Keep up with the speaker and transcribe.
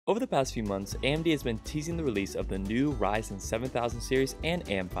Over the past few months, AMD has been teasing the release of the new Ryzen 7000 series and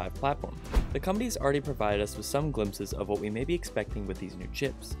AM5 platform. The company has already provided us with some glimpses of what we may be expecting with these new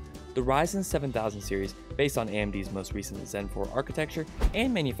chips. The Ryzen 7000 series, based on AMD's most recent Zen 4 architecture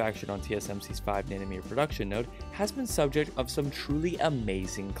and manufactured on TSMC's 5nm production node, has been subject of some truly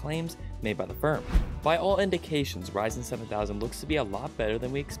amazing claims made by the firm. By all indications, Ryzen 7000 looks to be a lot better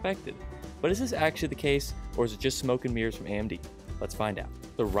than we expected. But is this actually the case, or is it just smoke and mirrors from AMD? Let's find out.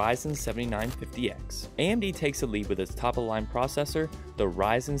 The Ryzen 7950X. AMD takes the lead with its top-of-the-line processor, the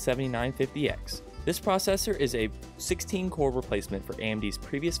Ryzen 7950X. This processor is a 16-core replacement for AMD's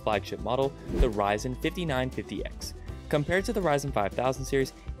previous flagship model, the Ryzen 5950X. Compared to the Ryzen 5000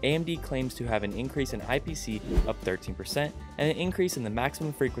 series, AMD claims to have an increase in IPC of 13% and an increase in the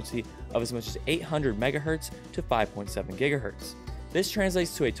maximum frequency of as much as 800 MHz to 5.7 GHz. This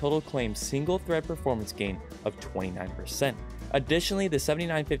translates to a total claimed single-thread performance gain of 29%. Additionally, the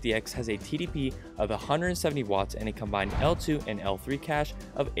 7950X has a TDP of 170 watts and a combined L2 and L3 cache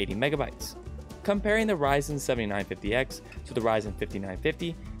of 80 megabytes. Comparing the Ryzen 7950X to the Ryzen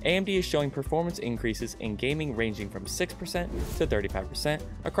 5950, AMD is showing performance increases in gaming ranging from 6% to 35%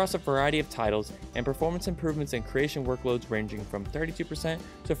 across a variety of titles, and performance improvements in creation workloads ranging from 32%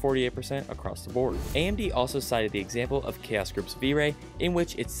 to 48% across the board. AMD also cited the example of Chaos Group's V-Ray, in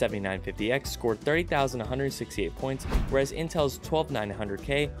which its 7950X scored 30,168 points, whereas Intel's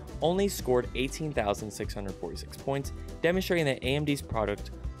 12900K only scored 18,646 points, demonstrating that AMD's product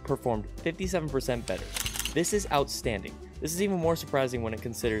performed 57% better. This is outstanding. This is even more surprising when it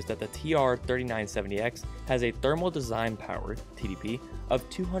considers that the TR3970X has a thermal design power (TDP) of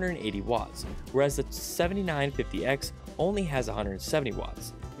 280 watts, whereas the 7950X only has 170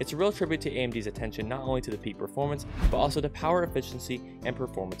 watts. It's a real tribute to AMD's attention not only to the peak performance, but also to power efficiency and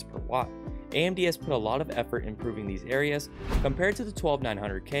performance per watt. AMD has put a lot of effort improving these areas. Compared to the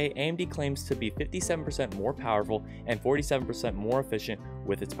 12900K, AMD claims to be 57% more powerful and 47% more efficient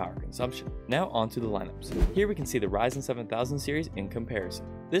with its power consumption. Now onto the lineups. Here we can see the Ryzen 7000 series in comparison.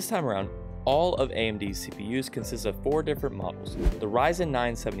 This time around, all of AMD's CPUs consist of 4 different models. The Ryzen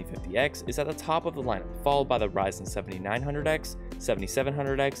 9 7050X is at the top of the lineup, followed by the Ryzen 7900X,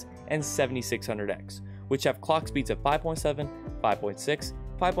 7700X, and 7600X, which have clock speeds of 5.7, 5.6,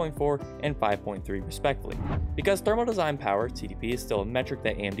 5.4, and 5.3 respectively. Because thermal design power (TDP) is still a metric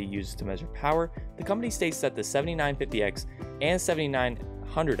that AMD uses to measure power, the company states that the 7950X and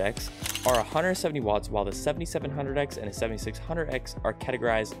 7900X are 170 watts, while the 7700X and the 7600X are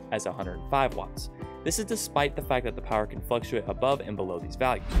categorized as 105 watts. This is despite the fact that the power can fluctuate above and below these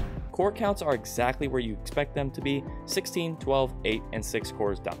values. Core counts are exactly where you expect them to be: 16, 12, 8, and 6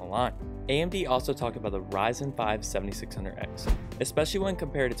 cores down the line. AMD also talked about the Ryzen 5 7600X, especially when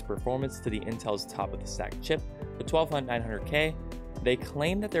compared its performance to the Intel's top-of-the-stack chip, the 12900K. They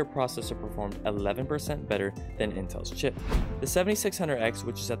claim that their processor performed 11% better than Intel's chip. The 7600X,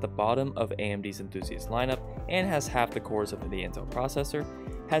 which is at the bottom of AMD's enthusiast lineup and has half the cores of the Intel processor,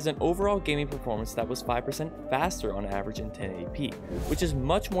 has an overall gaming performance that was 5% faster on average in 1080p, which is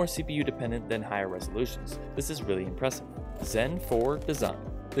much more CPU dependent than higher resolutions. This is really impressive. Zen 4 design.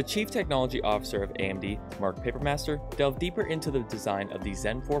 The Chief Technology Officer of AMD, Mark Papermaster, delved deeper into the design of the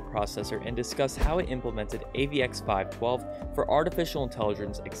Zen 4 processor and discussed how it implemented AVX512 for artificial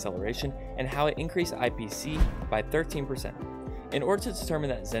intelligence acceleration and how it increased IPC by 13%. In order to determine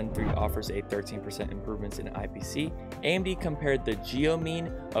that Zen 3 offers a 13% improvement in IPC, AMD compared the geo-mean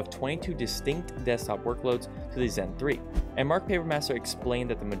of 22 distinct desktop workloads to the Zen 3, and Mark Papermaster explained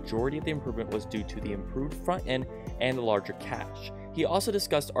that the majority of the improvement was due to the improved front end and the larger cache. He also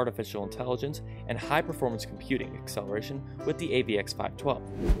discussed artificial intelligence and high-performance computing acceleration with the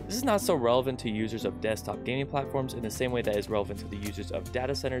AVX512. This is not so relevant to users of desktop gaming platforms in the same way that is relevant to the users of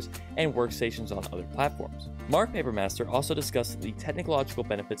data centers and workstations on other platforms. Mark Papermaster also discussed the technological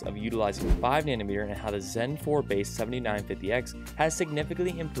benefits of utilizing 5nm and how the Zen 4-based 7950X has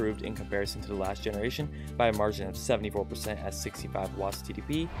significantly improved in comparison to the last generation by a margin of 74% at 65 watts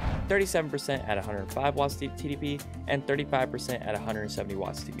TDP, 37% at 105 watts TDP, and 35% at 170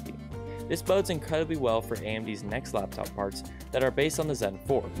 watts TDP. This bodes incredibly well for AMD's next laptop parts that are based on the Zen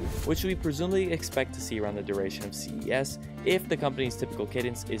 4, which we presumably expect to see around the duration of CES if the company's typical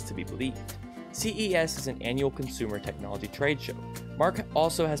cadence is to be believed. CES is an annual consumer technology trade show. Mark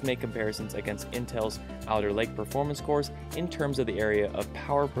also has made comparisons against Intel's Alder Lake performance cores in terms of the area of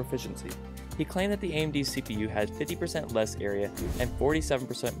power proficiency. he claimed that the AMD CPU had 50% less area and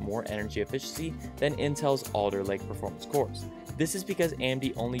 47% more energy efficiency than Intel's Alder Lake performance cores. This is because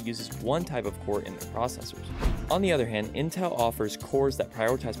AMD only uses one type of core in their processors. On the other hand, Intel offers cores that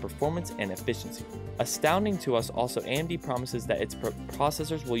prioritize performance and efficiency. Astounding to us also, AMD promises that its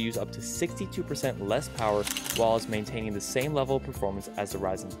processors will use up to 62% less power while maintaining the same level of performance as the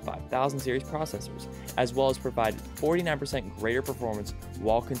Ryzen 5000 series processors, as well as provide 49% greater performance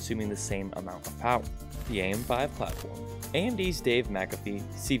while consuming the same amount of power. The AM5 platform. AMD's Dave McAfee,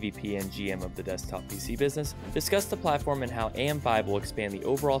 CVP and GM of the desktop PC business, discussed the platform and how AM5 will expand the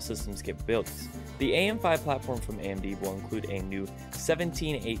overall system's capabilities. The AM5 platform from AMD will include a new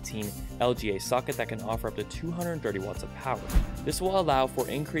 1718 LGA socket that can offer up to 230 watts of power. This will allow for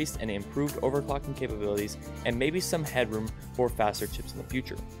increased and improved overclocking capabilities and maybe some headroom for faster chips in the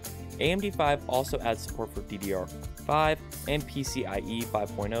future. AMD 5 also adds support for DDR5 and PCIe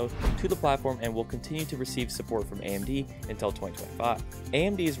 5.0 to the platform and will continue to receive support from AMD until 2025.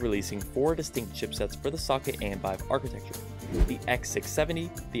 AMD is releasing 4 distinct chipsets for the socket AM5 architecture: the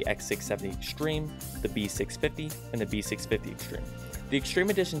X670, the X670 Extreme, the B650, and the B650 Extreme. The Extreme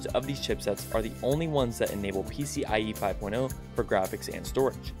editions of these chipsets are the only ones that enable PCIe 5.0 for graphics and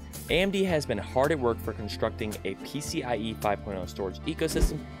storage. AMD has been hard at work for constructing a PCIe 5.0 storage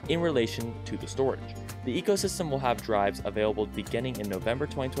ecosystem in relation to the storage. The ecosystem will have drives available beginning in November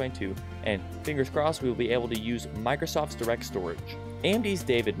 2022, and fingers crossed we will be able to use Microsoft's direct storage. AMD's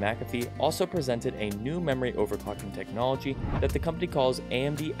David McAfee also presented a new memory overclocking technology that the company calls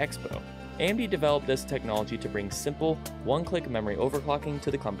AMD Expo. AMD developed this technology to bring simple, one-click memory overclocking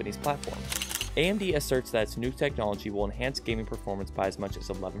to the company's platform. AMD asserts that its new technology will enhance gaming performance by as much as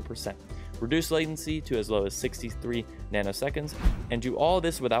 11%, reduce latency to as low as 63 nanoseconds, and do all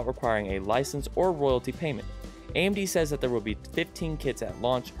this without requiring a license or royalty payment. AMD says that there will be 15 kits at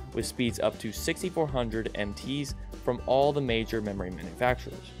launch with speeds up to 6400 MTs from all the major memory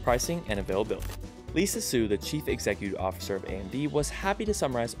manufacturers. Pricing and availability. Lisa Su, the Chief Executive Officer of AMD, was happy to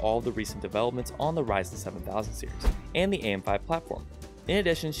summarize all the recent developments on the Ryzen 7000 series and the AM5 platform. In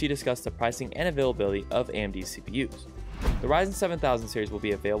addition, she discussed the pricing and availability of AMD's CPUs. The Ryzen 7000 series will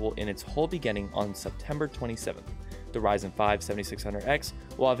be available in its whole beginning on September 27th. The Ryzen 5 7600X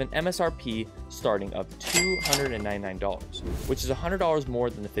will have an MSRP starting of $299, which is $100 more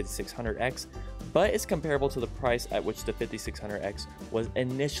than the 5600X, but is comparable to the price at which the 5600X was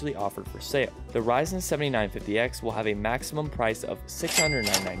initially offered for sale. The Ryzen 7950X will have a maximum price of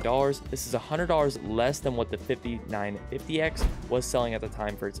 $699. This is $100 less than what the 5950X was selling at the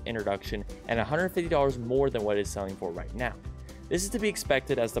time for its introduction, and $150 more than what it is selling for right now. This is to be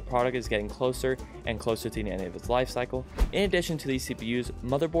expected as the product is getting closer and closer to the end of its life cycle. In addition to these CPUs,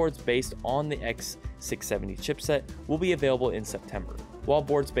 motherboards based on the X670 chipset will be available in September, while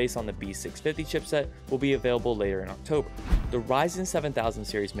boards based on the B650 chipset will be available later in October. The Ryzen 7000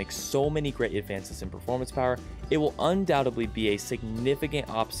 series makes so many great advances in performance power, it will undoubtedly be a significant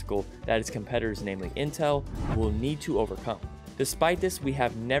obstacle that its competitors, namely Intel, will need to overcome. Despite this, we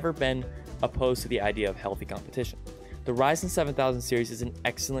have never been opposed to the idea of healthy competition. The Ryzen 7000 series is an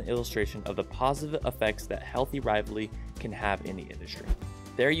excellent illustration of the positive effects that healthy rivalry can have in the industry.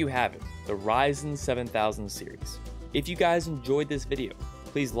 There you have it, the Ryzen 7000 series. If you guys enjoyed this video,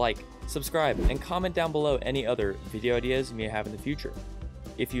 please like, subscribe, and comment down below any other video ideas you may have in the future.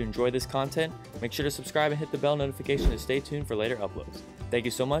 If you enjoy this content, make sure to subscribe and hit the bell notification to stay tuned for later uploads. Thank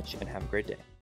you so much and have a great day.